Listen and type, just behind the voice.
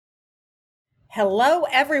Hello,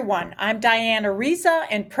 everyone. I'm Diana Riza,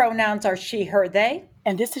 and pronouns are she, her, they.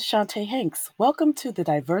 And this is Shantae Hanks. Welcome to the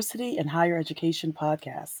Diversity in Higher Education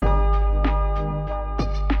podcast.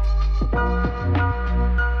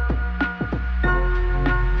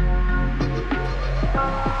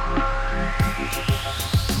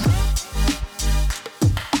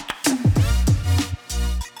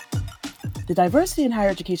 The Diversity in Higher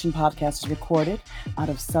Education podcast is recorded out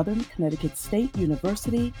of Southern Connecticut State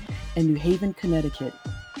University in New Haven, Connecticut.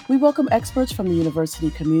 We welcome experts from the university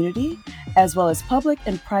community, as well as public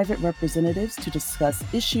and private representatives to discuss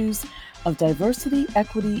issues of diversity,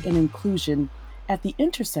 equity, and inclusion at the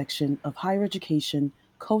intersection of higher education,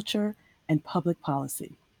 culture, and public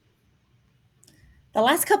policy. The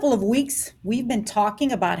last couple of weeks, we've been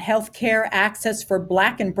talking about healthcare access for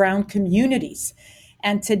Black and Brown communities.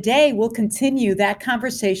 And today we'll continue that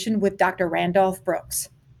conversation with Dr. Randolph Brooks.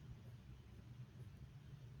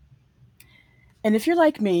 And if you're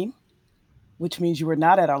like me, which means you were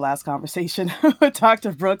not at our last conversation with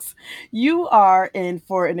Dr. Brooks, you are in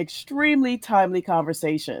for an extremely timely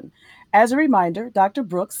conversation. As a reminder, Dr.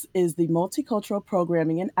 Brooks is the Multicultural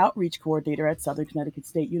Programming and Outreach Coordinator at Southern Connecticut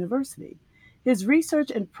State University. His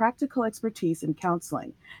research and practical expertise in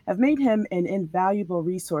counseling have made him an invaluable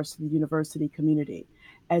resource to the university community,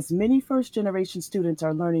 as many first generation students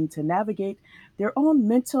are learning to navigate their own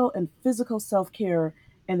mental and physical self care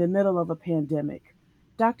in the middle of a pandemic.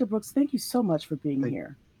 Dr. Brooks, thank you so much for being Thank,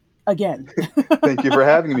 here again. thank you for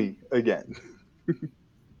having me again.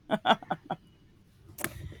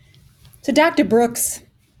 So, Dr. Brooks,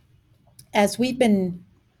 as we've been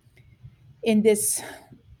in this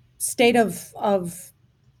state of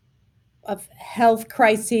health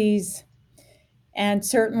crises and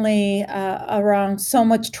certainly around so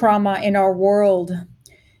much trauma in our world,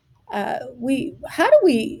 how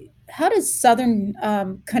does Southern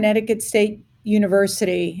Connecticut State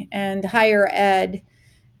University and higher ed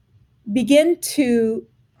begin to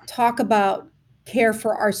talk about care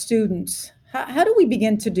for our students? How do we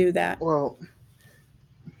begin to do that? Well,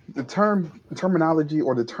 the terminology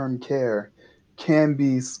or the term care can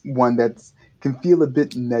be one that can feel a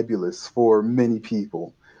bit nebulous for many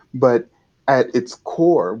people, but at its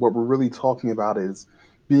core, what we're really talking about is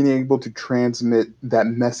being able to transmit that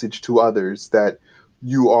message to others that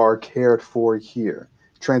you are cared for here.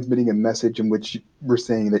 Transmitting a message in which we're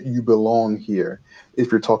saying that you belong here.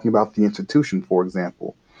 If you're talking about the institution, for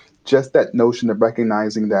example, just that notion of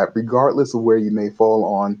recognizing that regardless of where you may fall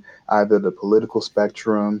on either the political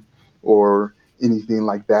spectrum or anything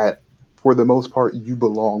like that, for the most part, you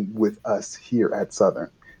belong with us here at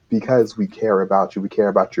Southern because we care about you. We care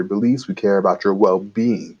about your beliefs. We care about your well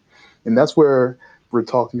being. And that's where we're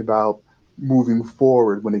talking about moving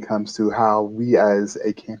forward when it comes to how we as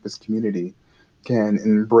a campus community can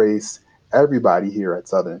embrace everybody here at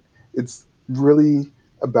Southern. It's really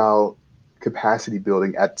about capacity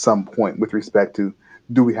building at some point with respect to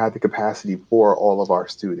do we have the capacity for all of our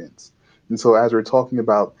students? And so, as we're talking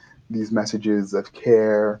about these messages of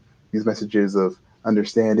care, these messages of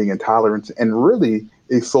understanding and tolerance, and really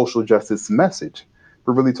a social justice message,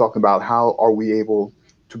 we're really talking about how are we able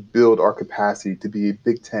to build our capacity to be a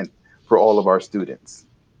big tent for all of our students.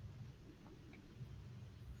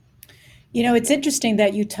 You know, it's interesting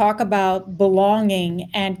that you talk about belonging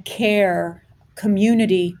and care,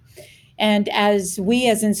 community. And as we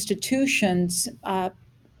as institutions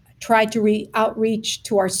try to outreach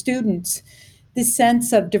to our students, this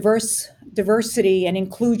sense of diversity and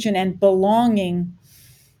inclusion and belonging,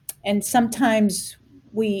 and sometimes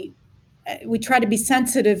we we try to be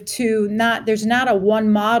sensitive to not there's not a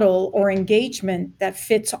one model or engagement that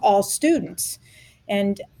fits all students.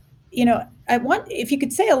 And I want if you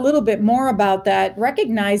could say a little bit more about that,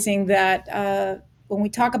 recognizing that when we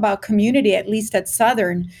talk about community, at least at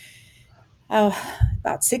Southern, uh,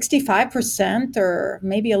 about 65% or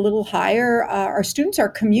maybe a little higher, our students are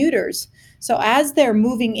commuters. So as they're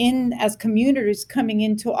moving in as commuters coming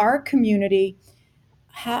into our community,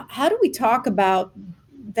 how do we talk about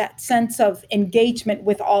that sense of engagement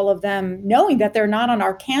with all of them, knowing that they're not on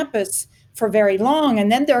our campus for very long,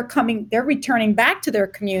 and then they're returning back to their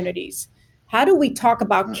communities? How do we talk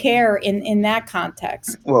about care in that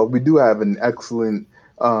context? Well, we do have an excellent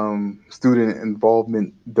student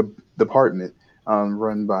involvement department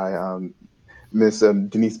run by Miss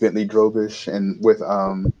Denise Bentley Drobish and with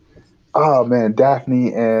oh man,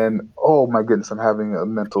 Daphne and oh my goodness, I'm having a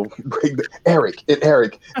mental break. Eric,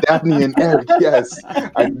 Daphne and Eric. Yes,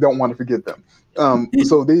 I don't want to forget them.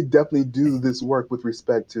 So they definitely do this work with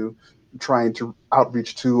respect to trying to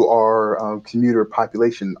outreach to our commuter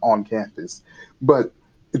population on campus. But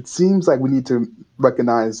it seems like we need to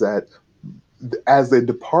recognize that as a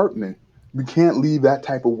department, we can't leave that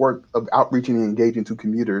type of work of outreaching and engaging to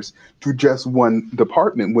commuters to just one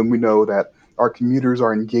department when we know that our commuters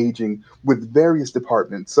are engaging with various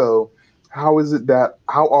departments. So, how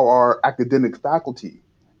are our academic faculty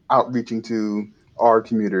outreaching to our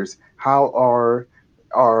commuters? How are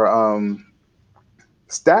our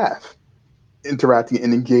staff interacting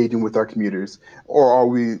and engaging with our commuters? Or are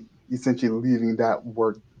we essentially leaving that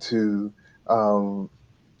work to um,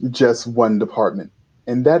 just one department?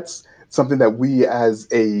 And that's something that we as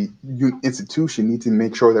a institution need to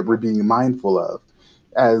make sure that we're being mindful of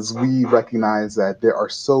as we recognize that there are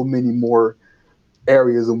so many more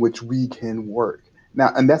areas in which we can work.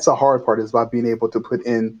 Now, and that's the hard part, is about being able to put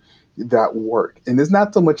in that work. And it's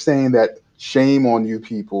not so much saying that shame on you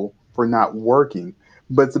people for not working,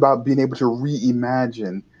 but it's about being able to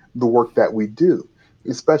reimagine the work that we do,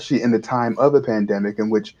 especially in the time of a pandemic, in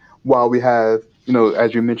which, while we have,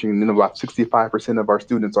 as you mentioned, about 65% of our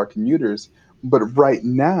students are commuters, but right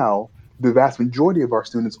now, the vast majority of our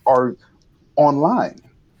students are online.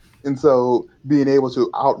 And so being able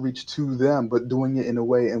to outreach to them, but doing it in a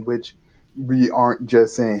way in which we aren't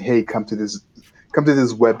just saying, "Hey, come to this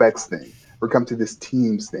WebEx thing, or come to this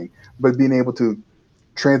Teams thing," but being able to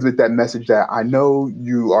transmit that message that I know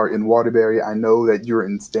you are in Waterbury, I know that you're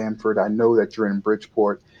in Stanford, I know that you're in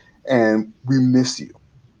Bridgeport, and we miss you.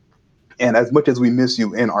 And as much as we miss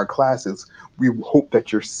you in our classes, we hope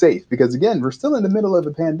that you're safe, because again, we're still in the middle of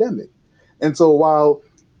a pandemic. And so while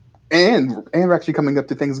and we're actually coming up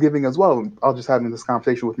to Thanksgiving as well. I was just having this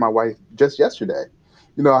conversation with my wife just yesterday.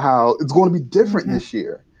 How it's going to be different Mhm. this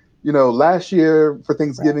year. Last year for Right.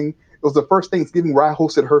 Thanksgiving, it was the first Thanksgiving where I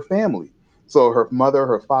hosted her family. So her mother,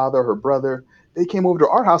 her father, her brother, they came over to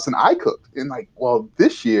our house and I cooked. And like, well,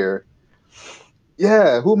 this year,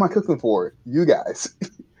 yeah, who am I cooking for? You guys.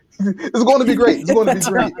 It's going to be great. It's going to be That's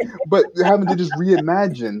great. right. But having to just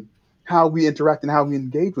reimagine how we interact and how we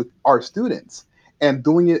engage with our students, and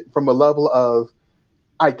doing it from a level of,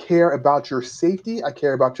 I care about your safety, I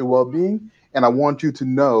care about your well being, and I want you to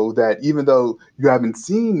know that even though you haven't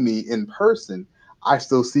seen me in person, I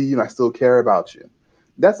still see you and I still care about you.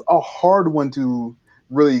 That's a hard one to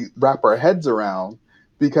really wrap our heads around,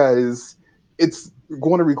 because it's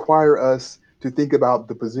going to require us to think about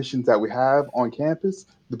the positions that we have on campus,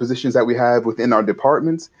 the positions that we have within our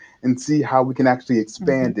departments, and see how we can actually Mhm.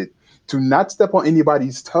 expand it to not step on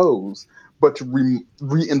anybody's toes, but to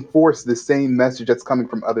reinforce the same message that's coming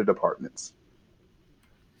from other departments.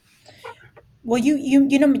 Well, you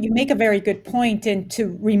make a very good point, and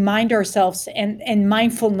to remind ourselves, and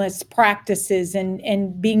mindfulness practices,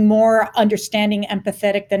 and being more understanding,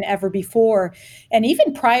 empathetic than ever before, and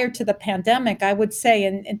even prior to the pandemic, I would say,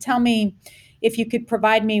 and tell me if you could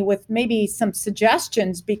provide me with maybe some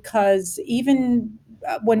suggestions, because even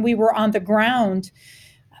when we were on the ground,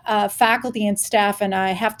 faculty and staff, and I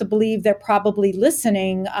have to believe they're probably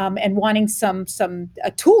listening, and wanting some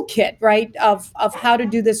a toolkit, right, of how to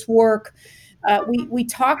do this work. We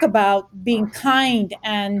talk about being kind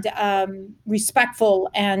and respectful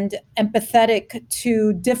and empathetic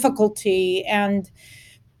to difficulty and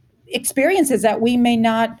experiences that we may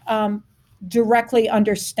not directly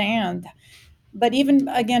understand. But even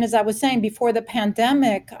again, as I was saying before the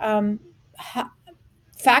pandemic,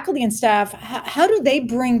 faculty and staff, how do they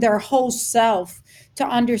bring their whole self to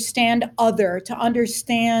understand other, to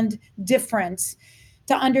understand difference,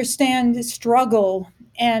 to understand struggle,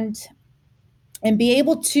 and be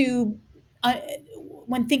able to, uh,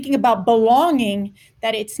 when thinking about belonging,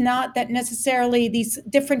 that it's not that necessarily these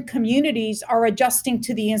different communities are adjusting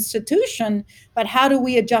to the institution, but how do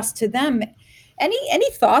we adjust to them?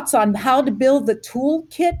 Any thoughts on how to build the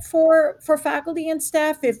toolkit for faculty and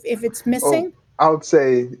staff if it's Oh, missing? I would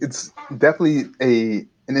say it's definitely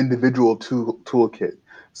an individual toolkit.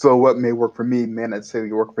 So what may work for me may not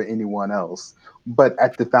necessarily work for anyone else. But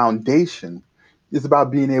at the foundation, it's about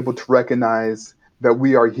being able to recognize that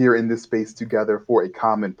we are here in this space together for a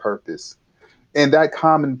common purpose. And that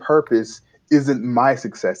common purpose isn't my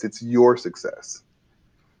success, it's your success.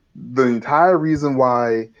 The entire reason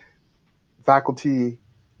why faculty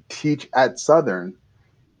teach at Southern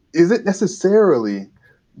isn't necessarily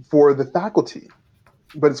for the faculty,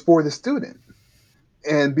 but it's for the student.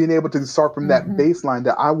 And being able to start from that Mhm. baseline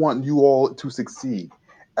that I want you all to succeed.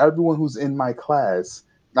 Everyone who's in my class,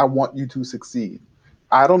 I want you to succeed.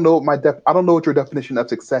 I don't know what your definition of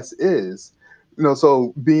success is.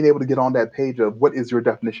 So being able to get on that page of what is your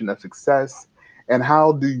definition of success, and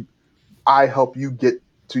how do I help you get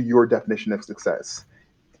to your definition of success?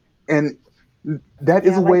 And that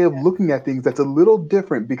is Yeah, I a like way of that. looking at things that's a little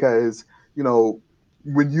different, because, you know,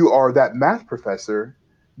 when you are that math professor,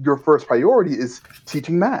 your first priority is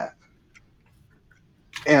teaching math.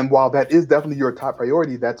 And while that is definitely your top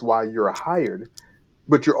priority, that's why you're hired.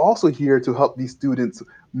 But you're also here to help these students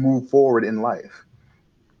move forward in life.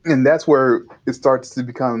 And that's where it starts to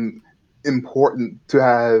become important to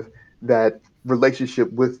have that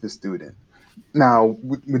relationship with the student. Now,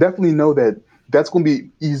 we definitely know that that's going to be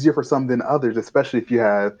easier for some than others, especially if you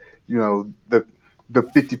have, the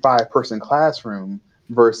 55-person classroom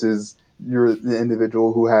versus you're the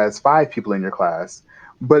individual who has five people in your class.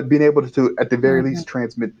 But being able to, at the very Mhm. least,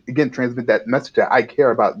 transmit that message that I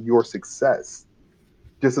care about your success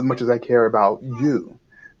just as much as I care about you.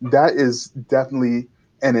 That is definitely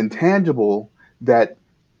an intangible that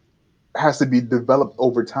has to be developed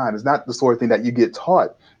over time. It's not the sort of thing that you get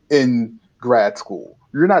taught in grad school.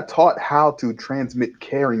 You're not taught how to transmit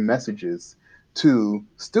caring messages to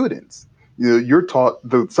students. You're taught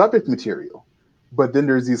the subject material, but then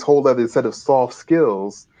there's these whole other set of soft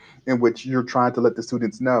skills in which you're trying to let the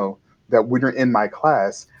students know that when you're in my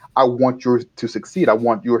class, I want you to succeed. I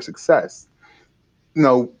want your success. you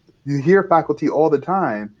know, you hear faculty all the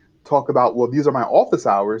time talk about, well, these are my office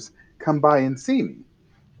hours, come by and see me.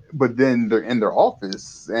 But then they're in their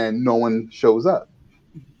office and no one shows up.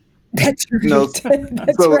 That's You know, right.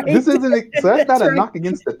 That's so right. this isn't so that's That's not a right. knock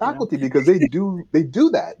against the Yeah. faculty because they do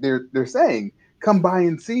that. They're saying, come by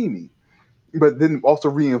and see me. But then also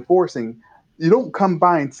reinforcing, you don't come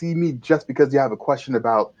by and see me just because you have a question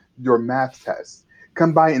about your math test.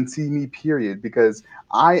 Come by and see me, period, because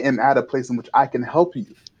I am at a place in which I can help you.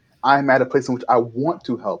 I'm at a place in which I want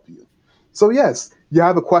to help you. So yes, you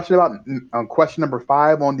have a question about question number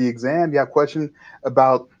 5 on the exam. You have a question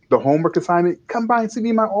about the homework assignment. Come by and see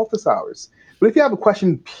me in my office hours. But if you have a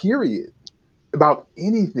question, period, about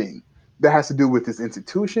anything that has to do with this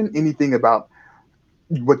institution, anything about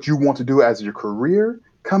what you want to do as your career,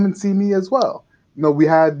 come and see me as well. We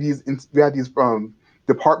had these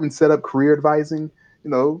departments set up career advising. You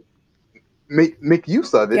know, make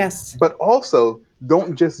use of it, Yes. but also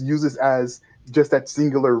don't just use this as just that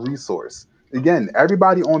singular resource. Again,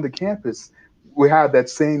 everybody on the campus we have that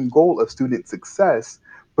same goal of student success,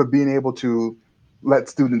 but being able to let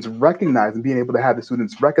students recognize and being able to have the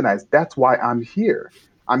students recognize that's why I'm here.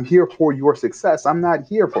 I'm here for your success. I'm not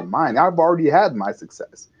here for mine. I've already had my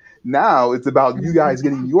success. Now it's about you guys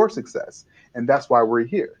getting your success, and that's why we're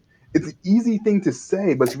here. It's an easy thing to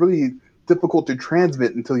say, but it's really difficult to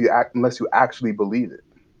transmit unless you actually believe it.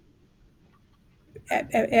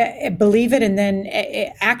 Believe it and then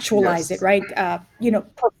actualize it, Yes. right?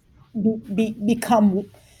 Become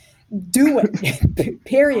do it.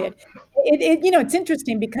 Period. It's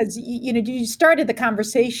interesting because you started the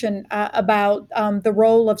conversation about the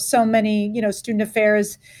role of so many student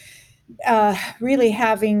affairs really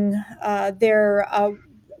having their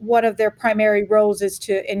one of their primary roles is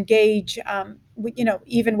to engage,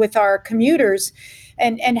 even with our commuters,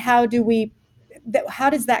 and how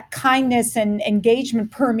does that kindness and engagement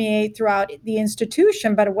permeate throughout the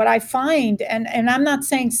institution? But what I find, and I'm not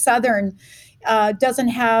saying Southern doesn't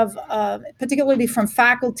have, particularly from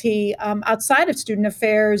faculty outside of student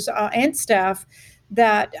affairs and staff,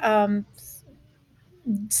 that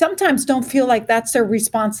sometimes don't feel like that's their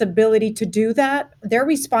responsibility to do that. Their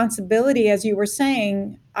responsibility, as you were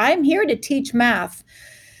saying, I'm here to teach math,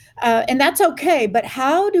 and that's okay. But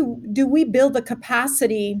how do we build the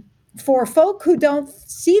capacity for folk who don't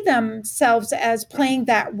see themselves as playing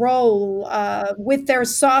that role with their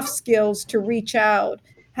soft skills to reach out?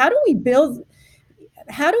 How do we build?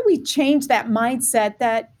 How do we change that mindset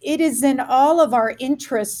that it is in all of our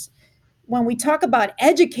interests when we talk about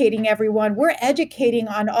educating everyone, we're educating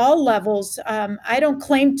on all levels. I don't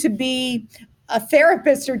claim to be a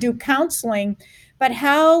therapist or do counseling, but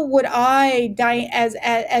how would I,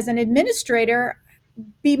 as an administrator,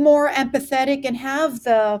 be more empathetic and have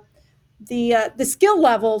the skill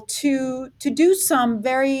level to do some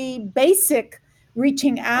very basic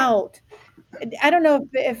reaching out? I don't know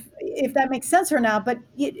if that makes sense or not, but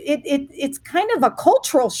it's kind of a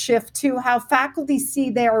cultural shift to how faculty see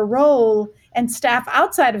their role and staff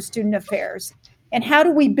outside of student affairs, and how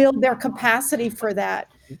do we build their capacity for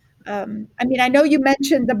that? I mean, I know you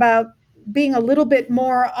mentioned about being a little bit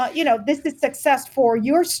more, this is success for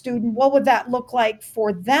your student. What would that look like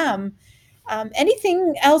for them?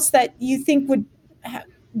 Anything else that you think would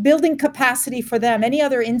building capacity for them? Any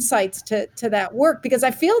other insights to that work? Because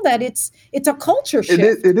I feel that it's a culture It is,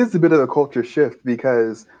 shift. it is a bit of a culture shift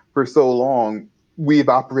because for so long we've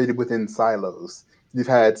operated within silos. You've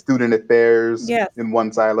had student affairs Yes. in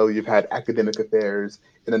one silo, you've had academic affairs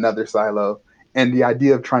in another silo, and the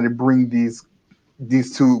idea of trying to bring these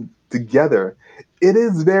two together, it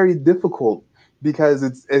is very difficult because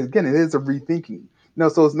it's, again, it is a rethinking.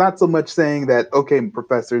 So it's not so much saying that, okay,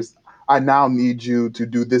 professors, I now need you to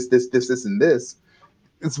do this, and this.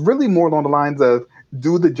 It's really more along the lines of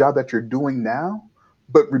do the job that you're doing now,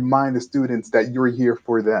 but remind the students that you're here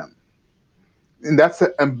for them. And that's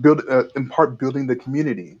in part building the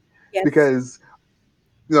community, Yes. because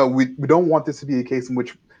we don't want this to be a case in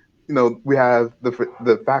which we have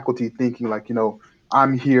the faculty thinking like,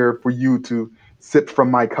 I'm here for you to sip from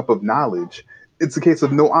my cup of knowledge. It's a case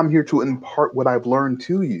of, no, I'm here to impart what I've learned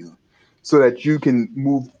to you so that you can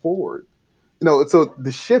move forward. So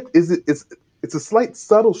the shift is, it's a slight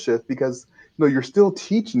subtle shift, because you're still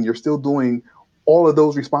teaching, you're still doing all of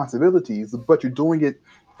those responsibilities, but you're doing it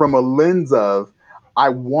from a lens of, I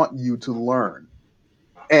want you to learn.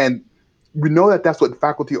 And we know that that's what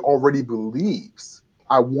faculty already believes.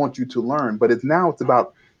 I want you to learn, but it's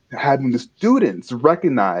about having the students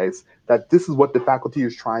recognize that this is what the faculty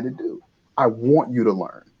is trying to do. I want you to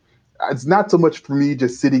learn. It's not so much for me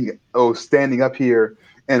just standing up here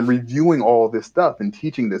and reviewing all this stuff and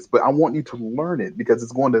teaching this, but I want you to learn it because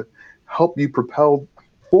it's going to help you propel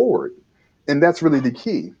forward. And that's really the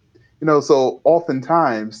key. So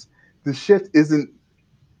oftentimes the shift isn't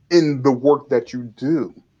in the work that you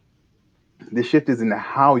do. The shift is in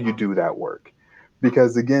how you do that work.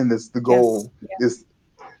 Because again, the Yes. goal is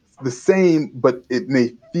the same, but it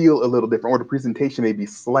may feel a little different, or the presentation may be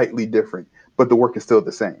slightly different, but the work is still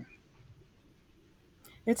the same.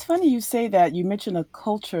 It's funny you say that. You mentioned a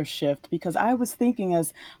culture shift because I was thinking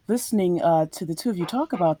as listening to the two of you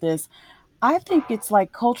talk about this, I think it's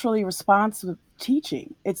like culturally responsive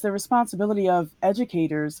teaching. It's the responsibility of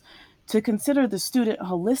educators to consider the student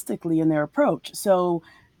holistically in their approach. So,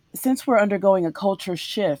 since we're undergoing a culture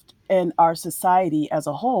shift in our society as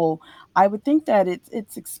a whole, I would think that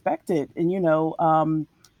it's expected, and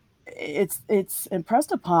it's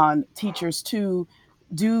impressed upon teachers to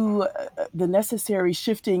do the necessary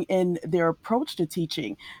shifting in their approach to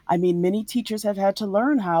teaching. I mean, many teachers have had to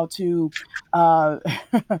learn how to uh,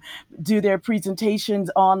 do their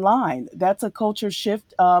presentations online. That's a culture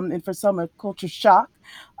shift, and for some, a culture shock.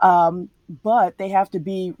 But they have to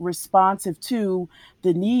be responsive to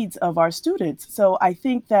the needs of our students. So I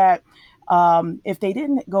think that if they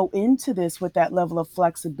didn't go into this with that level of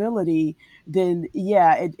flexibility, then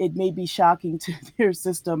yeah, it may be shocking to their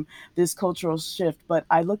system, this cultural shift. But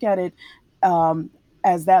I look at it um,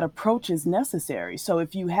 as that approach is necessary. So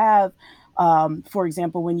if you have, for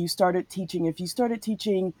example, when you started teaching, if you started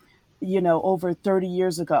teaching, over 30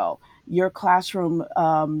 years ago, your classroom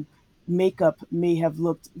makeup may have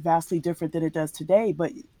looked vastly different than it does today.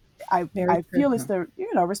 But Very I true. feel it's the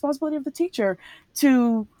responsibility of the teacher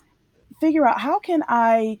to figure out how can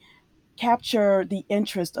I capture the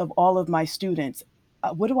interest of all of my students.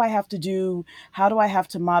 What do I have to do? How do I have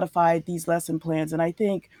to modify these lesson plans? And I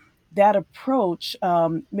think that approach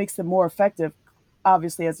makes them more effective,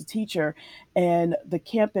 obviously, as a teacher and the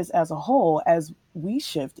campus as a whole, as we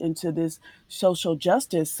shift into this social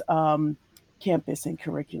justice campus and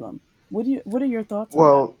curriculum. What are your thoughts on that?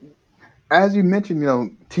 Well, as you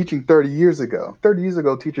mentioned, teaching 30 years ago, 30 years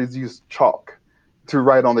ago, teachers used chalk to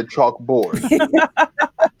write on the chalkboard.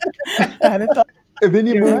 I hadn't thought. And then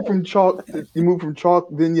You're right. you move from chalk,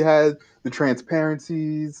 then you had the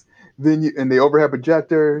transparencies, and the overhead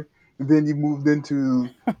projector, then you moved into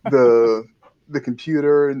the the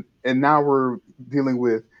computer, and now we're dealing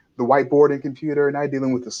with the whiteboarding computer, and now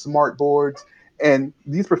dealing with the smart boards. And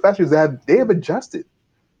these professors they have adjusted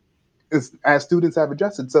as students have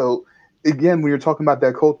adjusted. So again, when you're talking about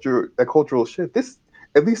that cultural shift, this,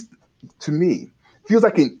 at least to me, feels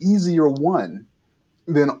like an easier one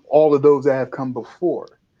than all of those that have come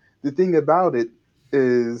before. The thing about it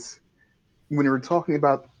is, when you were talking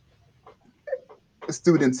about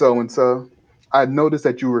student so and so, I noticed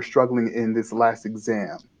that you were struggling in this last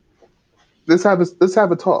exam. Let's have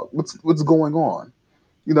a talk. What's going on?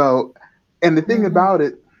 You know, and the thing Mhm. about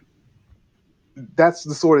it, that's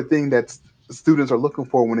the sort of thing that students are looking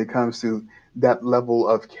for when it comes to that level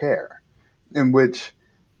of care, in which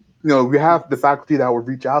we have the Yes. faculty that will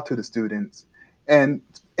reach out to the students. And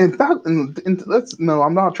in fact, and let's no,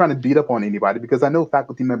 I'm not trying to beat up on anybody, because I know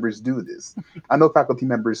faculty members do this. I know faculty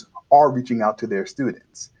members are reaching out to their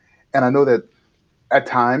students, and I know that at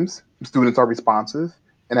times students are responsive,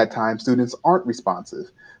 and at times students aren't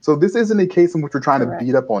responsive. So this isn't a case in which we're trying to Correct.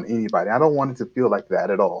 beat up on anybody. I don't want it to feel like that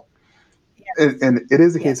at all. And, Yes. and it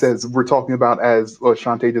is a case, Yes. as we're talking about, as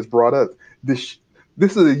Shantae just brought up. This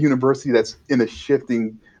this is a university that's in a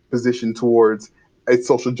shifting position towards a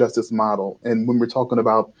social justice model. And when we're talking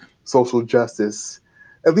about social justice,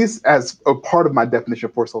 at least as a part of my definition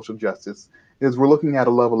for social justice, is we're looking at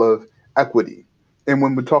a level of equity. And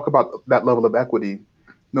when we talk about that level of equity,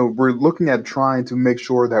 we're looking at trying to make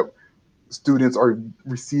sure that students are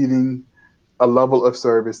receiving a level of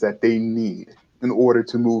service that they need in order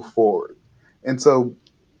to move forward. And so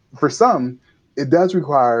for some, it does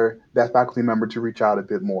require that faculty member to reach out a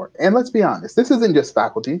bit more. And let's be honest, this isn't just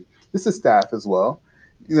faculty; this is staff as well.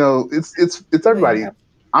 It's everybody. Yep.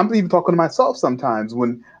 I'm even talking to myself sometimes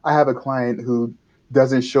when I have a client who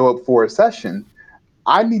doesn't show up for a session.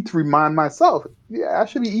 I need to remind myself, yeah, I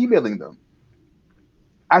should be emailing them.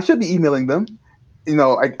 I should be emailing them.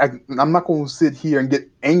 I'm not going to sit here and get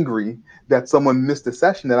angry that someone missed a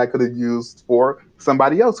session that I could have used for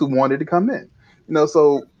somebody else who wanted to come in.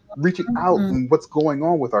 So reaching out Mm, and what's going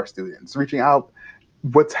on with our students, reaching out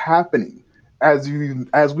what's happening. As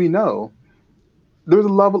we know, there's a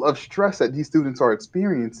level of stress that these students are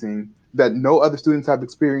experiencing that no other students have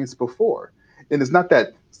experienced before. And it's not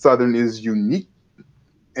that Southern is unique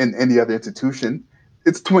in any other institution.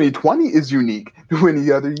 It's 2020 is unique to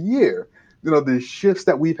any other year. The shifts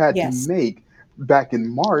that we've had to yes. make back in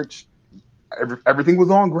March, everything was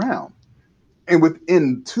on ground. And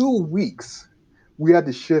within 2 weeks, we had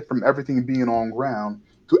to shift from everything being on ground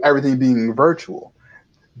to everything being virtual.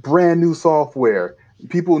 Brand new software,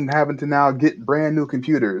 people having to now get brand new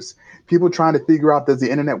computers, people trying to figure out, does the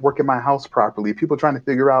internet work in my house properly, people trying to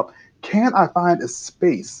figure out, can I find a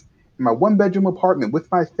space in my one bedroom apartment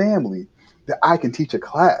with my family that I can teach a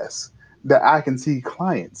class, that I can see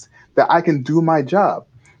clients, that I can do my job.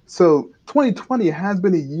 So 2020 has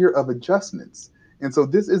been a year of adjustments. And so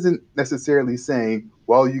this isn't necessarily saying,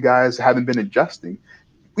 well, you guys haven't been adjusting.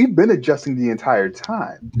 We've been adjusting the entire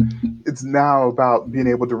time. It's now about being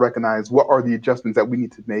able to recognize what are the adjustments that we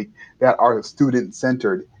need to make that are student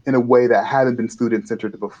centered in a way that hadn't been student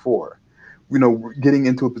centered before. Getting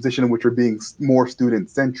into a position in which we're being more student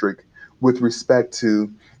centric with respect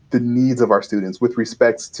to the needs of our students, with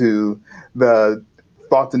respect to the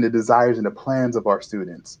thoughts and the desires and the plans of our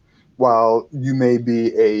students. While you may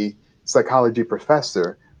be a psychology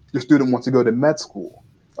professor, your student wants to go to med school.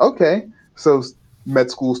 Okay, so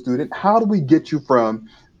med school student, how do we get you from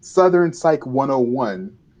Southern Psych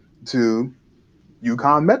 101 to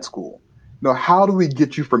UConn Med School? How do we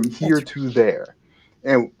get you from here That's to there?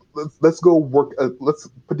 And let's go work. Let's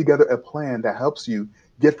put together a plan that helps you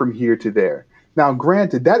get from here to there. Now,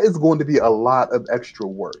 granted, that is going to be a lot of extra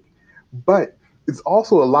work, but it's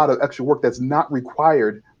also a lot of extra work that's not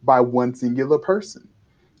required by one singular person.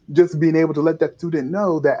 Just being able to let that student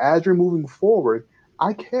know that as you're moving forward,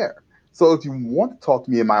 I care. So if you want to talk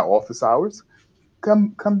to me in my office hours,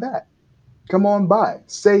 come back, come on by,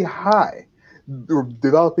 say hi. We're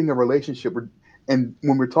developing a relationship, and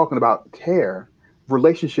when we're talking about care,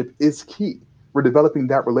 relationship is key. We're developing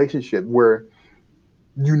that relationship where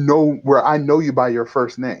I know you by your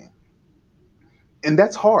first name, and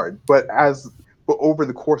that's hard. But over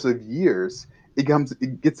the course of years, it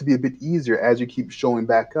gets to be a bit easier as you keep showing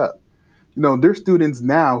back up. There's students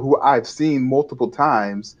now who I've seen multiple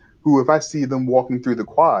times who, if I see them walking through the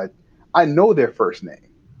quad, I know their first name.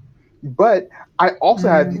 But I also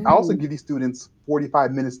Mm. give these students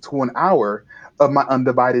 45 minutes to an hour of my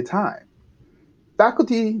undivided time.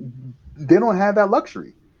 Faculty, they don't have that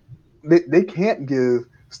luxury. They can't give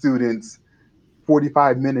students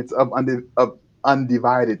 45 minutes of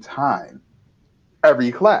undivided time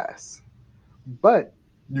every class. But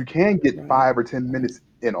you can get Right. 5 or 10 minutes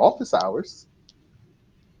in office hours,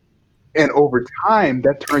 and over time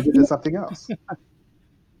that turns into something else.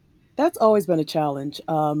 That's always been a challenge.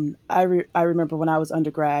 I remember when I was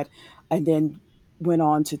undergrad, and then went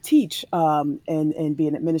on to teach and be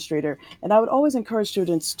an administrator. And I would always encourage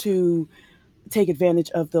students to take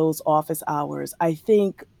advantage of those office hours. I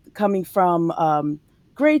think coming from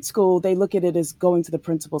grade school, they look at it as going to the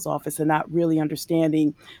principal's office and not really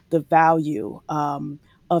understanding the value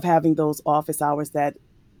of having those office hours, that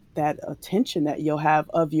attention that you'll have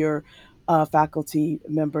of your faculty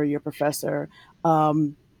member, your professor.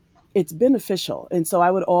 Um, it's beneficial, and so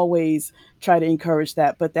I would always try to encourage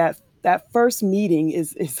that. But that first meeting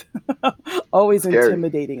is always Scary.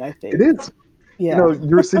 intimidating, I It think. is. Yeah.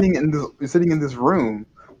 You're sitting in this room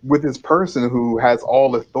with this person who has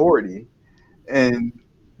all authority, and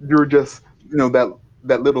you're just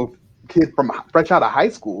that little kid from fresh out of high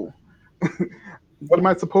school. What am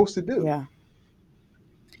Yeah. I supposed to do? Yeah.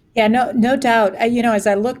 Yeah, no doubt. As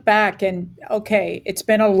I look back, and okay, it's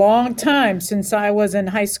been a long time since I was in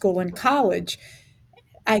high school and college.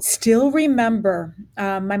 I still remember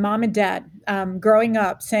my mom and dad growing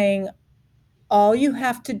up saying, "All you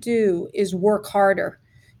have to do is work harder.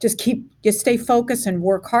 Just stay focused and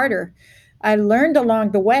work harder." I learned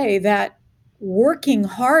along the way that working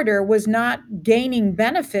harder was not gaining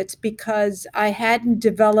benefits because I hadn't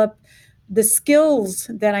developed the skills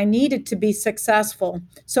that I needed to be successful.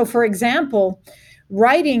 So, for example,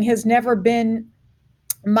 writing has never been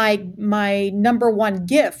my number one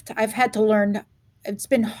gift. I've had to learn. It's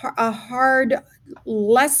been a hard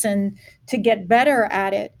lesson to get better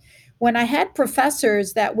at it. When I had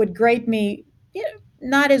professors that would grade me,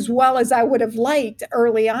 not as well as I would have liked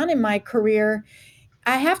early on in my career,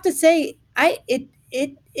 I have to say,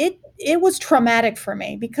 it was traumatic for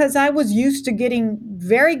me because I was used to getting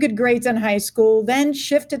very good grades in high school, then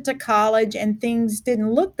shifted to college, and things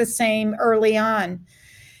didn't look the same early on.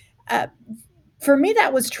 Uh, for me,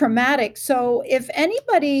 that was traumatic. So, if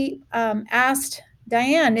anybody asked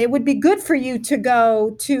Diane, it would be good for you to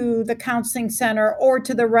go to the counseling center or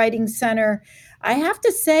to the writing center. I have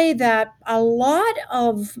to say that a lot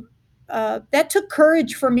of that took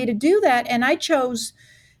courage for me to do that, and I chose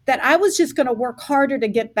that I was just going to work harder to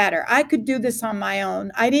get better. I could do this on my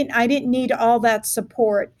own. I didn't need all that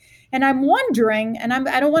support. And I'm wondering, and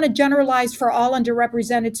I don't want to generalize for all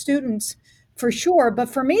underrepresented students for sure, but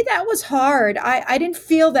for me that was hard. I didn't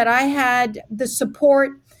feel that I had the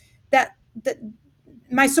support that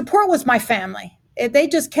my support was my family. They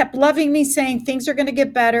just kept loving me, saying things are going to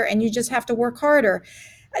get better and you just have to work harder.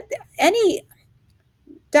 Any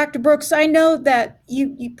Dr. Brooks, I know that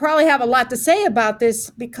you probably have a lot to say about this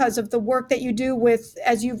because of the work that you do with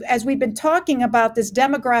as we've been talking about this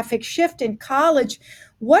demographic shift in college.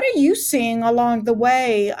 What are you seeing along the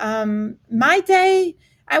way? My day,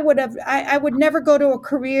 I would never go to a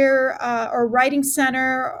career or writing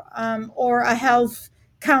center or a health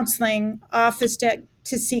counseling office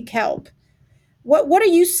to seek help. What are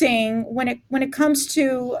you seeing when it comes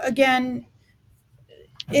to, again,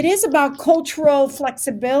 it is about cultural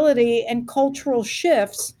flexibility and cultural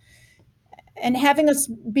shifts and having us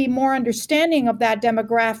be more understanding of that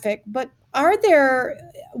demographic. But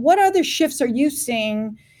what other shifts are you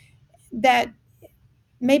seeing that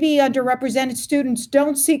maybe underrepresented students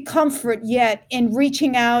don't see comfort yet in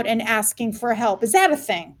reaching out and asking for help? Is that a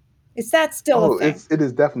thing? Is that still a Oh, thing? it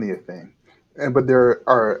is definitely a thing, but there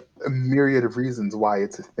are a myriad of reasons why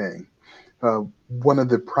it's a thing. One of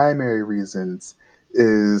the primary reasons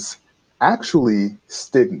is actually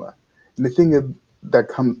stigma, and the thing that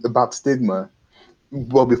comes about stigma.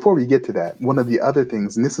 Well, before we get to that, one of the other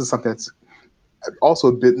things, and this is something that's also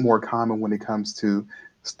a bit more common when it comes to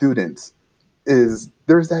students, is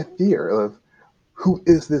there's that fear of who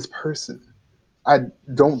is this person? I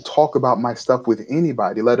don't talk about my stuff with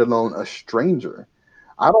anybody, let alone a stranger.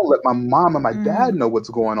 I don't let my mom and my dad Mm, know what's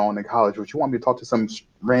going on in college. But you want me to talk to some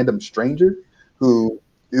random stranger who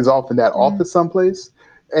is off in that mm, office someplace?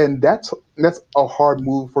 And that's a hard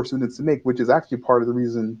move for students to make, which is actually part of the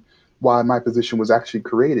reason why my position was actually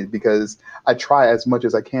created, because I try as much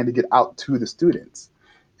as I can to get out to the students.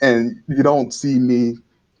 And you don't see me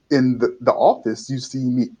in the office, you see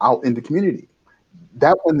me out in the community.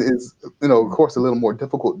 That one is, of course, a little more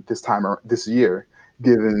difficult this year,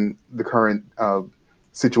 given the current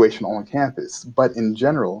situation on campus. But in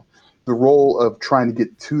general, the role of trying to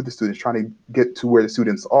get to the students, trying to get to where the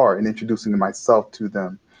students are, and introducing myself to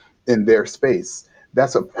them in their space,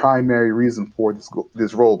 that's a primary reason for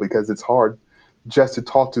this role, because it's hard just to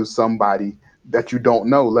talk to somebody that you don't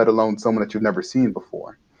know, let alone someone that you've never seen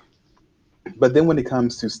before. But then when it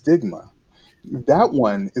comes to stigma, that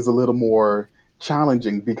one is a little more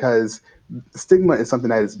challenging, because stigma is something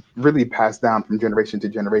that is really passed down from generation to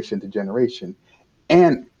generation to generation.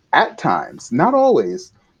 And at times, not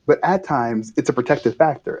always, but at times, it's a protective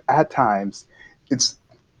factor. At times, it's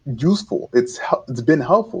useful. It's been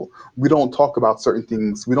helpful. We don't talk about certain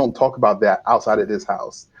things. We don't talk about that outside of this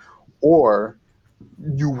house. Or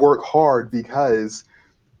you work hard because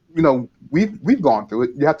we've gone through it.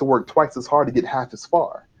 You have to work twice as hard to get half as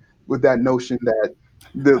far, with that notion that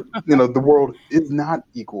the world is not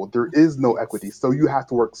equal. There is no equity. So you have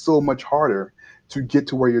to work so much harder to get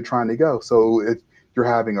to where you're trying to go. So if you're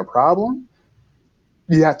having a problem,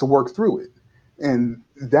 you have to work through it. And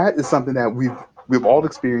that is something that we've all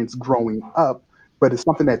experienced growing up, but it's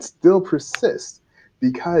something that still persists,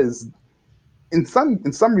 because in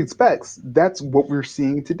some respects, that's what we're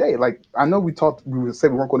seeing today. Like, I know we would say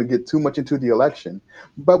we weren't going to get too much into the election,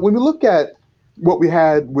 but when we look at what we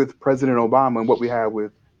had with President Obama and what we had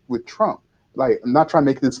with Trump, like, I'm not trying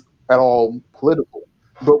to make this at all political,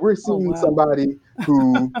 but we're Oh, seeing wow. somebody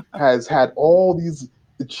who has had all these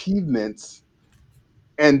achievements,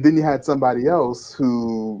 and then you had somebody else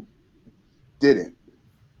who didn't,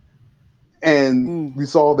 and Mm. we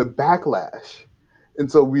saw the backlash.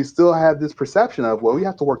 And so we still have this perception of, well, we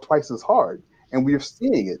have to work twice as hard, and we're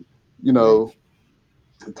seeing it. you Right. know,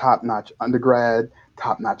 top notch undergrad,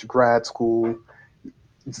 top notch grad school.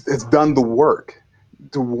 It's done the work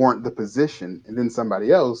to warrant the position, and then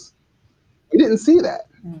somebody else, we didn't see that,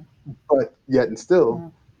 Mm, but yet and still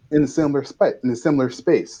mm, in a similar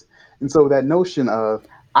space. And so that notion of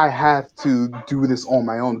I have to do this on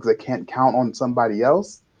my own because I can't count on somebody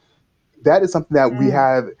else, that is something that we mm.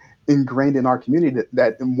 have ingrained in our community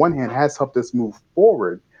that in one hand has helped us move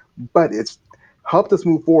forward, but it's helped us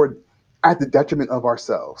move forward at the detriment of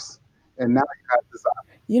ourselves. And now you have this.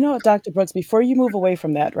 You know what, Dr. Brooks, before you move away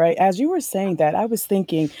from that, right? As you were saying that, I was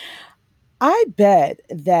thinking, I bet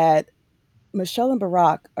that Michelle and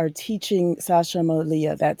Barack are teaching Sasha and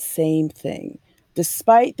Malia that same thing.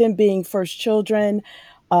 Despite them being first children,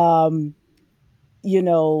 um,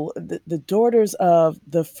 the daughters of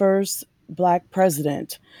the first Black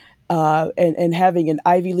president, and having an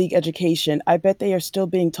Ivy League education, I bet they are still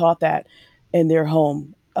being taught that in their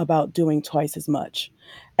home about doing twice as much.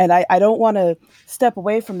 And I don't want to step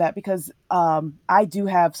away from that because I do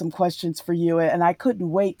have some questions for you, and I couldn't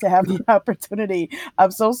wait to have the opportunity.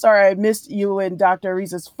 I'm so sorry I missed you and Dr.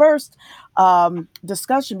 Ariza's first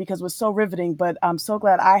discussion because it was so riveting, but I'm so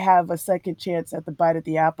glad I have a second chance at the bite of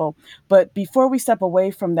the apple. But before we step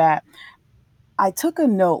away from that, I took a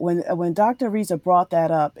note when Dr. Ariza brought that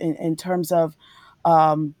up in terms of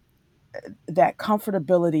um, that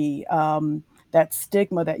comfortability, that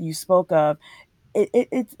stigma that you spoke of.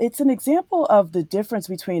 It's an example of the difference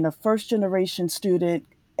between a first generation student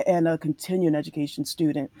and a continuing education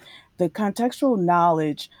student. The contextual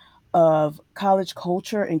knowledge of college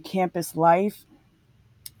culture and campus life,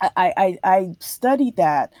 I studied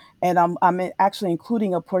that, and actually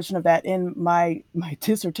including a portion of that in my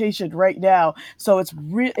dissertation right now. So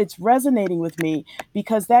it's resonating with me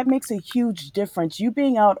because that makes a huge difference. You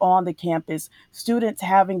being out on the campus, students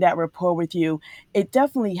having that rapport with you, it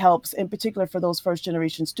definitely helps. In particular for those first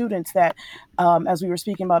generation students that, as we were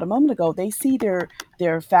speaking about a moment ago, they see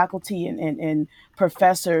their faculty and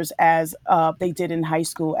professors as they did in high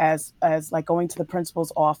school as like going to the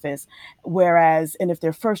principal's office. Whereas, and if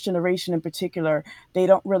they're first generation in particular, they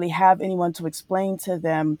don't really have anyone to explain to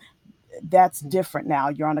them. That's different now.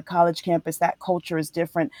 You're on a college campus, that culture is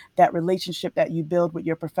different. That relationship that you build with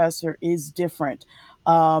your professor is different.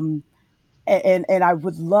 Um, and I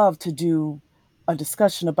would love to do a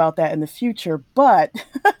discussion about that in the future. But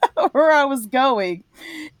where I was going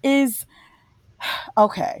is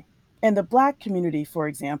okay. In the Black community, for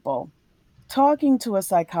example, talking to a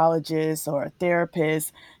psychologist or a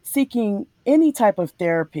therapist seeking any type of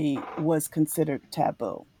therapy was considered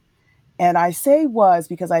taboo. And I say was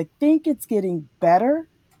because I think it's getting better,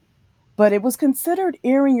 but it was considered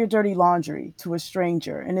airing your dirty laundry to a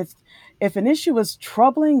stranger. And if an issue was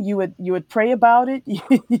troubling, you would pray about it.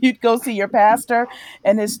 You'd go see your pastor.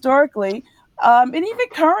 And historically, and even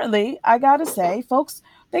currently, I gotta say, folks,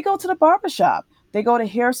 they go to the barbershop, they go to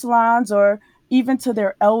hair salons, or even to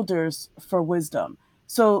their elders for wisdom.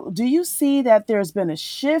 So, do you see that there's been a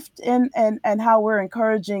shift in how we're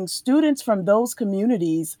encouraging students from those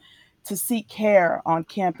communities to seek care on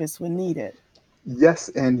campus when needed? Yes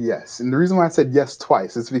and yes. And the reason why I said yes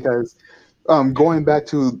twice is because going back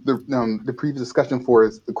to the previous discussion for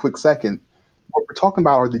a quick second, what we're talking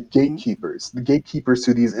about are Mhm. the gatekeepers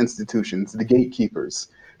to these institutions, the gatekeepers.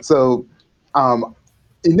 So um,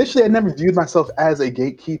 initially, I never viewed myself as a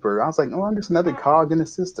gatekeeper. I was like, oh, I'm just another cog in the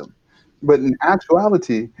system. But in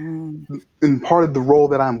actuality, Mm. in part of the role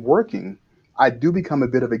that I'm working, I do become a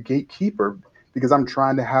bit of a gatekeeper because I'm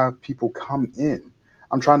trying to have people come in.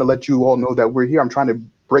 I'm trying to let you all know that we're here. I'm trying to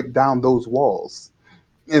break down those walls.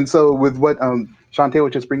 And so, with what Shantae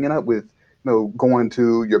was just bringing up with, going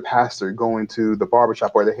to your pastor, going to the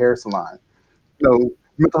barbershop or the hair salon,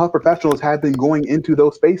 mental health professionals have been going into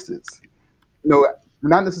those spaces. We're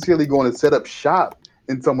not necessarily going to set up shop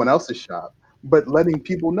in someone else's shop, but letting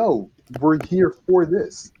people know we're here for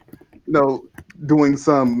this. you know, Doing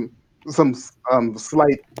some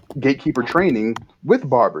slight gatekeeper training with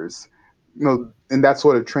barbers, and that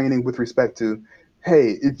sort of training with respect to,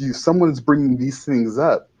 hey, if you someone's bringing these things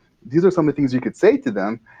up, these are some of the things you could say to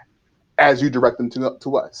them as you direct them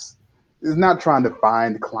to us. It's not trying to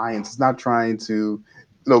find clients. It's not trying to,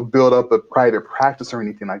 build up a private practice or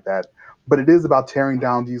anything like that. But it is about tearing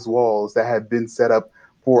down these walls that have been set up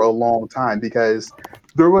for a long time. Because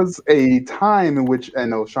there was a time in which, I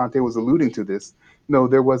know Shantae was alluding to this.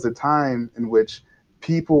 There was a time in which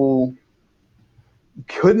people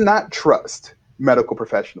could not trust medical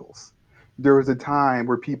professionals. There was a time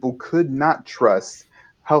where people could not trust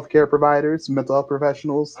healthcare providers, mental health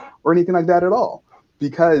professionals, or anything like that at all,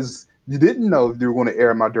 because you didn't know if you were going to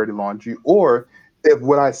air my dirty laundry, or if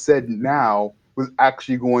what I said now was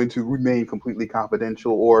actually going to remain completely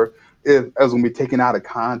confidential, or if it was going to be taken out of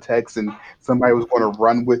context and somebody was going to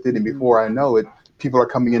run with it, and Mhm. before I know it, people are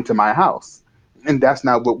coming into my house. And that's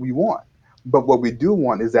not what we want. But what we do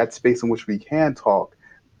want is that space in which we can talk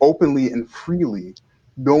openly and freely,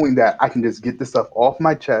 knowing that I can just get this stuff off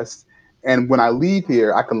my chest. And when I leave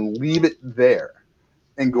here, I can leave it there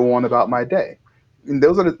and go on about my day. And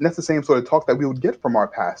that's the same sort of talk that we would get from our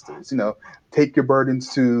pastors. Take your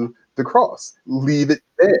burdens to the cross, leave it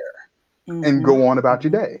there, and Mhm. go on about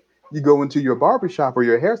your Mhm. day. You go into your barbershop or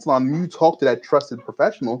your hair salon, and you talk to that trusted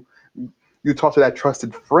professional, you talk to that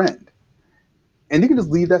trusted friend, and you can just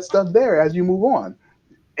leave that stuff there as you move on.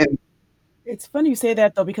 And It's funny you say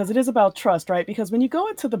that though, because it is about trust, right? Because when you go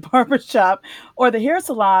into the barbershop or the hair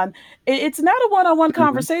salon, it's not a one-on-one mhm,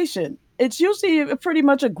 conversation. It's usually pretty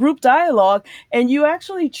much a group dialogue, and you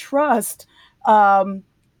actually trust, um,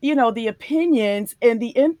 the opinions and the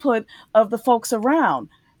input of the folks around.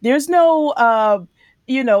 There's no,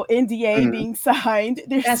 NDA mhm, being signed.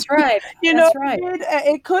 There's, That's right. you know, That's right.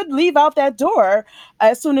 it could leave out that door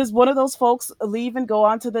as soon as one of those folks leave and go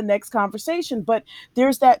on to the next conversation. But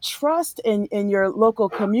there's that trust in your local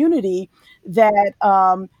community that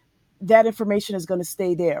that information is going to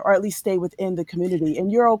stay there, or at least stay within the community,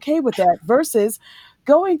 and you're okay with that versus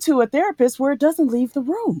going to a therapist where it doesn't leave the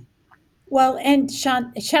room. Well, and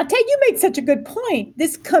Shante, you make such a good point.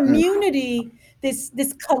 This mhm, community, this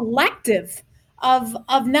collective of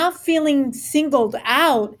not feeling singled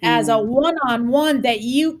out as a Mm, one-on-one that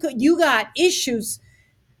you got issues.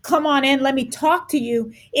 Come on in, let me talk to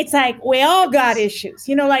you. It's like we all got issues.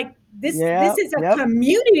 Like this yeah, is a yep.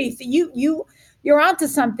 community. You're onto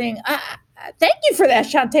something. Thank you for that,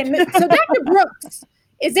 Shante. So, Dr. Brooks,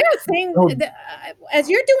 is there a thing oh, that, as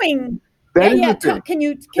you're doing? Yeah, that is yeah. a thing. Can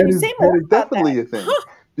That you is say that more is about that? definitely a thing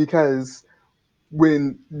because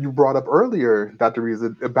when you brought up earlier, Dr.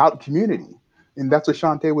 Riza, about community, and that's what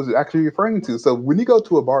Shantae was actually referring to. So when you go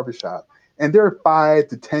to a barbershop and there are 5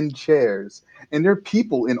 to 10 chairs, and there are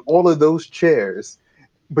people in all of those chairs,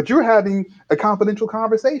 but you're having a confidential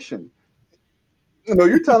conversation.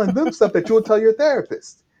 You're telling them stuff that you'll tell your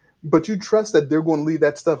therapist, but you trust that they're going to leave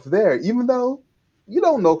that stuff there, even though you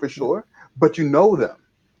don't know for Yep. sure, but you know them.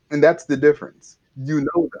 And that's the difference. You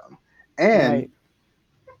know them. And Right.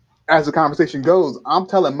 as the conversation goes, I'm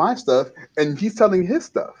telling my stuff and he's telling his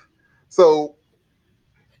stuff. So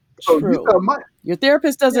you True. tell my Your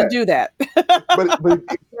therapist yeah, doesn't do that. but exactly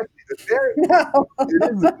the therapist, No. it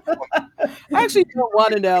is I actually don't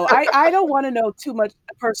want to know. I don't want to know too much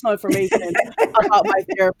personal information about my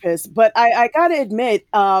therapist, but I got to admit,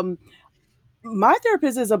 my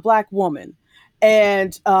therapist is a black woman,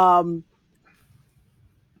 and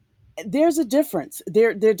there's a difference.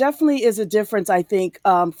 There definitely is a difference. I think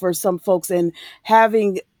for some folks in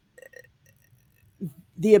having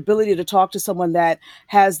the ability to talk to someone that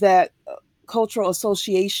has that cultural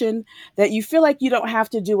association, that you feel like you don't have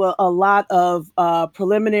to do a lot of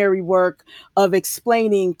preliminary work of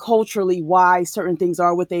explaining culturally why certain things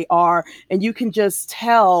are what they are, and you can just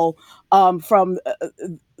tell from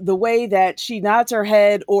the way that she nods her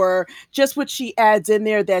head or just what she adds in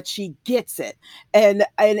there that she gets it. And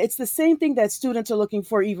it's the same thing that students are looking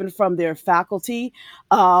for even from their faculty.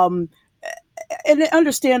 um, and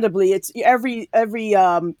understandably, it's every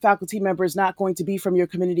faculty member is not going to be from your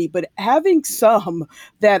community, but having some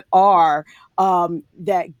that are,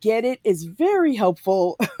 that get it, is very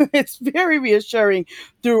helpful. It's very reassuring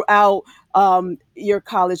throughout your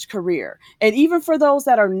college career, and even for those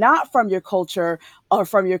that are not from your culture or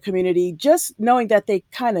from your community, just knowing that they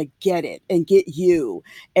kind of get it and get you,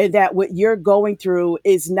 and that what you're going through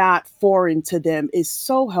is not foreign to them, is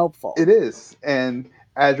so helpful. it is. And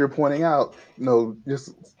as you're pointing out,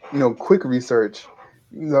 just quick research,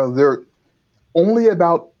 there are only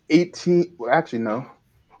about 18, well, actually no,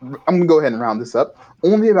 I'm gonna go ahead and round this up.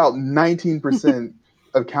 Only about 19%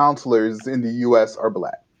 of counselors in the US are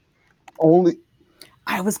black. Only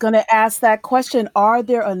I was going to ask that question. Are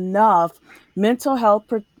there enough mental health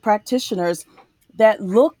practitioners that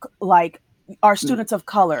look like are students of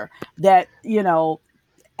color, that,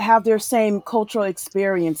 have their same cultural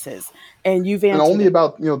experiences? And you've and answered only it.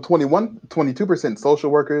 about 22% social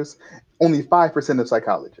workers, only 5% of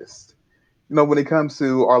psychologists. When it comes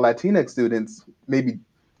to our Latinx students, maybe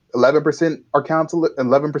 11% are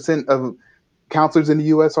 11% of counselors in the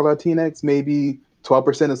US are Latinx, maybe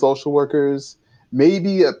 12% of social workers,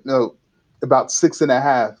 maybe about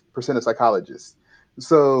 6.5% of psychologists.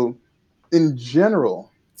 So in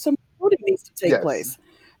general, Some recruiting needs to take yes. place.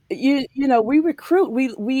 We recruit,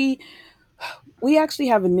 we actually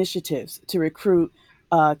have initiatives to recruit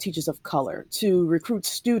teachers of color, to recruit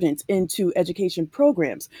students into education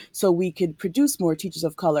programs so we could produce more teachers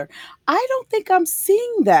of color. I don't think I'm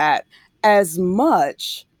seeing that as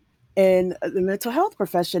much in the mental health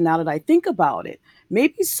profession now that I think about it.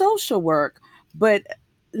 Maybe social work, but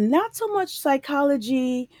not so much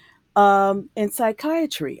psychology and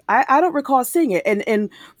psychiatry. I don't recall seeing it. And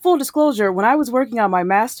full disclosure, when I was working on my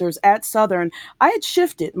master's at Southern, I had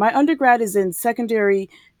shifted. My undergrad is in secondary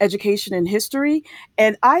education and history,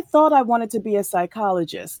 and I thought I wanted to be a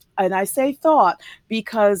psychologist. And I say thought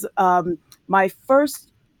because my first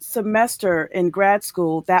semester in grad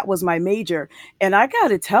school, that was my major. And I got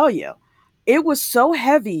to tell you, it was so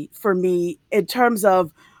heavy for me in terms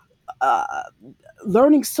of uh,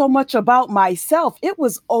 learning so much about myself. It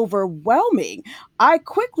was overwhelming. I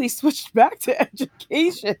quickly switched back to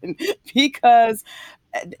education because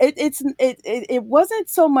it wasn't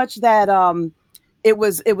so much that it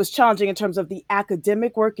was challenging in terms of the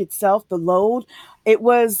academic work itself, the load. It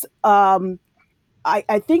was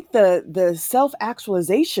I think the self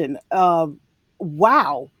actualization.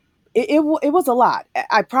 Wow, it was a lot.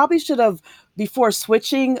 I probably should have before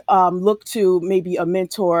switching looked to maybe a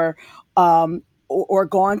mentor or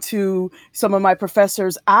gone to some of my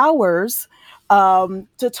professors' hours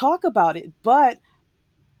to talk about it. But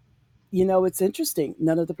it's interesting.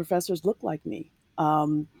 None of the professors look like me.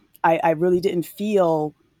 I really didn't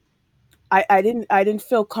feel I didn't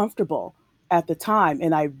feel comfortable at the time,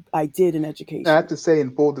 and I did in Now, I have education. to say,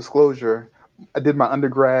 in full disclosure, I did my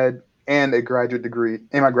undergrad and a graduate degree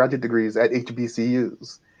and my graduate degrees at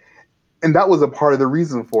HBCUs, and that was a part of the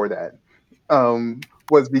reason for that.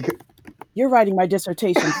 Was because You're writing my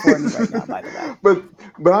dissertation for me right now, by the way. but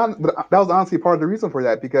that was honestly part of the reason for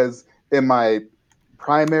that because in my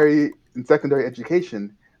primary and secondary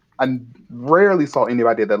education, I rarely saw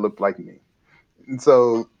anybody that looked like me, and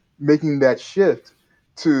so making that shift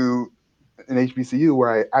to an HBCU where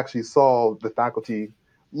I actually saw the faculty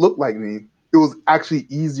look like me, it was actually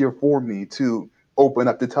easier for me to open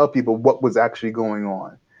up to tell people what was actually going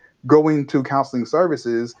on. Going to counseling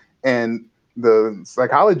services and the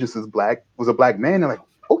psychologist is black, was a black man, and like,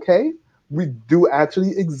 okay, we do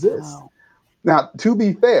actually exist. Wow. Now, to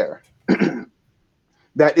be fair,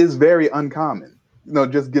 that is very uncommon.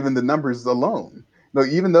 Just given the numbers alone.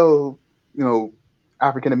 Even though you know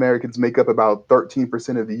African Americans make up about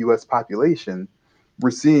 13% of the U.S. population,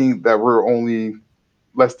 we're seeing that we're only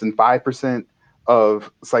less than 5%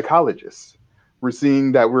 of psychologists. We're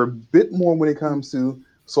seeing that we're a bit more when it Mm, comes to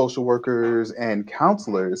social workers and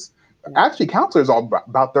counselors. yeah. Actually, counselors are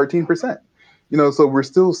about 13%. So we're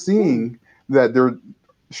still Hmm. seeing that there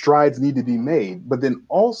strides need to be made. But then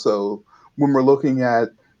also when we're looking at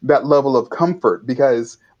that level of comfort,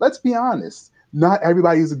 because let's be honest, not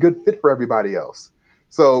everybody is a good fit for everybody else.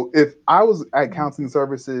 So if I was at counseling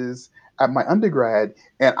services at my undergrad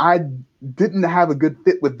and I didn't have a good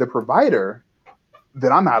fit with the provider,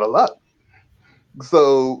 then I'm out of luck.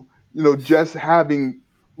 So, just having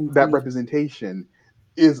that Indeed. representation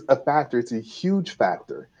is a factor. It's a huge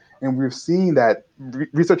factor. And we've seen that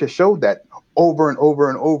research has showed that over and over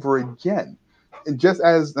and over again. And just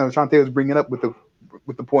as Shantae was bringing up with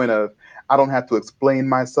the point of, I don't have to explain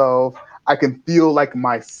myself, I can feel like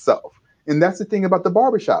myself. And that's the thing about the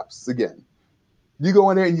barbershops again. You go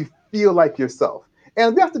in there and you feel like yourself.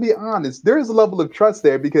 And we have to be honest, there is a level of trust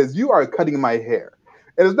there because you are cutting my hair.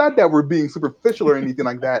 And it's not that we're being superficial or anything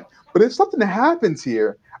like that, but if something happens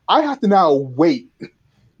here, I have to now wait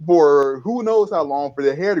for who knows how long for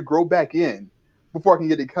the hair to grow back in before I can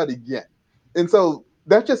get it cut again. And so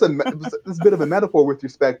that's just this bit of a metaphor with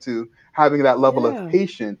respect to having that level of Yeah.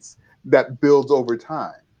 patience that builds over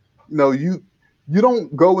time. You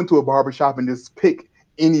don't go into a barbershop and just pick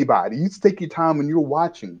anybody. You take your time when you're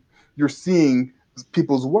watching, you're seeing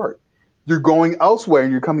people's work. You're going elsewhere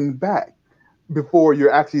and you're coming back before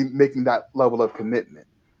you're actually making that level of commitment.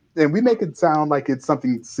 And we make it sound like it's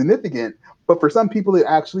something significant, but for some people it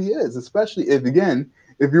actually is, especially if, again,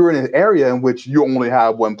 if you're in an area in which you only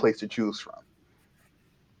have one place to choose from.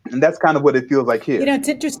 And that's kind of what it feels like here. It's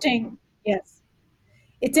interesting. Yes.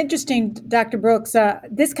 It's interesting, Dr. Brooks.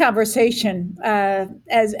 This conversation,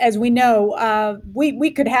 as we know,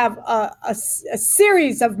 we could have a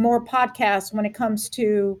series of more podcasts when it comes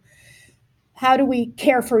to how do we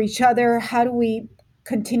care for each other, how do we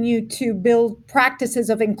continue to build practices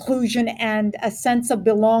of inclusion and a sense of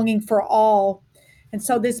belonging for all. And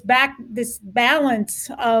so this balance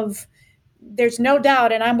of, there's no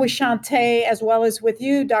doubt, and I'm with Shantae as well as with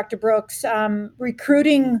you, Dr. Brooks,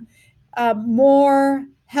 recruiting more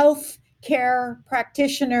health care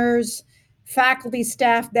practitioners, faculty,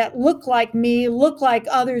 staff that look like me, look like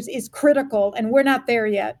others is critical, and we're not there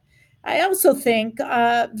yet. I also think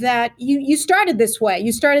that you started this way.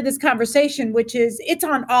 You started this conversation, which is it's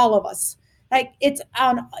on all of us. Like it's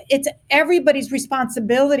everybody's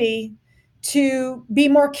responsibility to be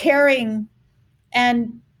more caring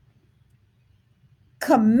and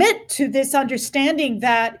commit to this understanding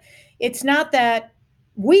that it's not that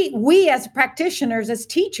we as practitioners, as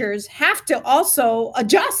teachers, have to also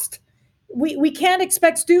adjust. We can't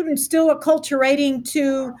expect students still acculturating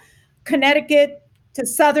to Connecticut, to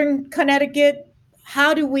Southern Connecticut.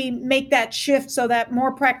 How do we make that shift so that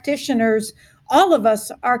more practitioners, all of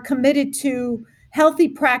us, are committed to healthy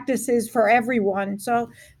practices for everyone? So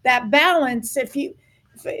that balance, if you,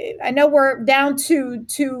 I know we're down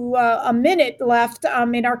to a minute left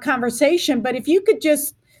in our conversation, but if you could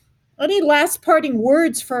just any last parting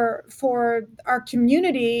words for our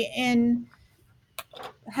community in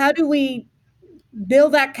how do we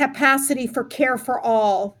build that capacity for care for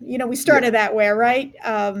all? You know, we Yeah. started that way, right?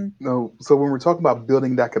 No, so when we're talking about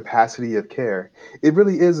building that capacity of care, it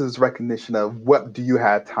really is this recognition of what do you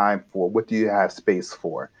have time for? What do you have space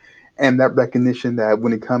for? And that recognition that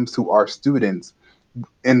when it comes to our students,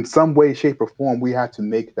 in some way, shape, or form, we have to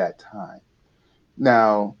make that time.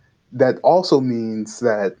 Now, that also means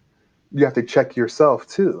that you have to check yourself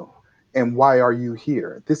too. And why are you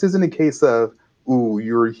here? This isn't a case of, ooh,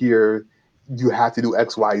 you're here, you have to do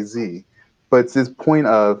X, Y, Z. But it's this point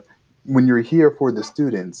of when you're here for the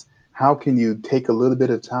students, how can you take a little bit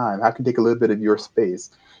of time? How can you take a little bit of your space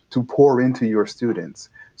to pour into your students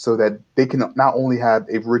so that they can not only have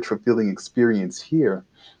a rich, fulfilling experience here,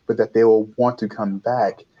 but that they will want to come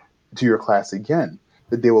back to your class again,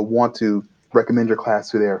 that they will want to recommend your class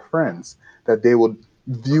to their friends, that they will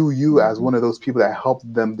view you as one of those people that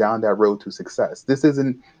helped them down that road to success. This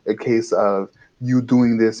isn't a case of you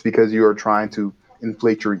doing this because you are trying to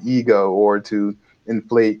inflate your ego or to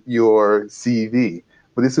inflate your CV,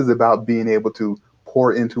 but this is about being able to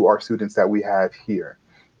pour into our students that we have here.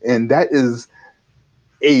 And that is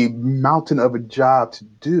a mountain of a job to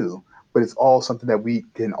do, but it's all something that we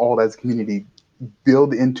can all as a community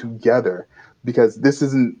build in together because this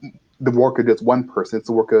isn't the work of just one person, it's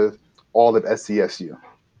the work of all of SCSU.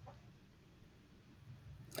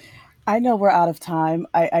 I know we're out of time.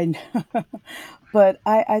 But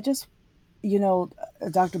I just, you know,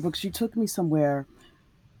 Dr. Brooks, you took me somewhere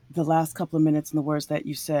the last couple of minutes in the words that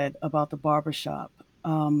you said about the barbershop.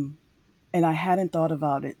 Um, and I hadn't thought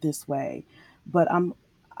about it this way, but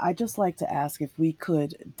I just like to ask if we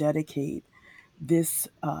could dedicate this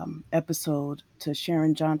episode to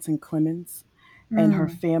Sharon Johnson Clemens and her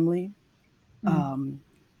Mm, family, mm, um,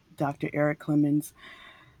 Dr. Eric Clemens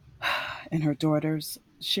and her daughters.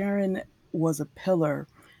 Sharon was a pillar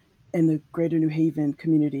in the greater New Haven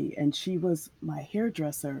community, and she was my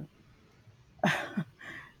hairdresser.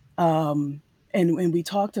 Um, and we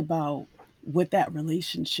talked about what that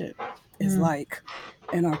relationship is mm. like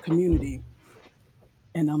in our community.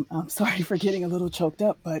 And I'm sorry for getting a little choked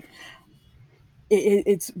up, but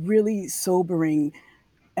it's really sobering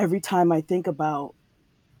every time I think about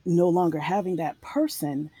no longer having that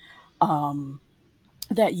person um,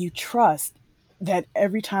 that you trust. That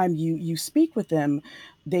every time you speak with them,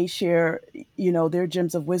 they share, you know, their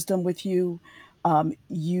gems of wisdom with you.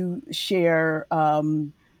 You share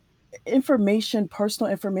information,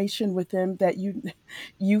 personal information with them that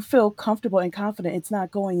you feel comfortable and confident it's not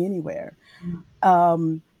going anywhere.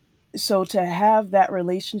 Um, so to have that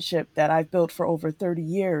relationship that I've built for over 30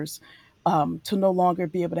 years, to no longer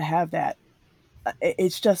be able to have that,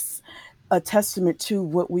 it's just a testament to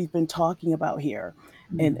what we've been talking about here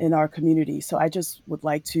in our community. So I just would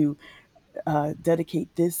like to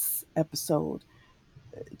dedicate this episode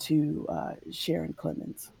to Sharon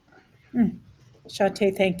Clemens. Mm.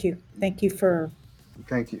 Shante, thank you. Thank you for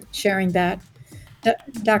Thank you. sharing that.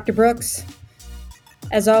 Dr. Brooks,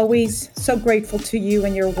 as always, so grateful to you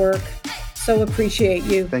and your work. So appreciate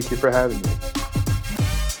you. Thank you for having me.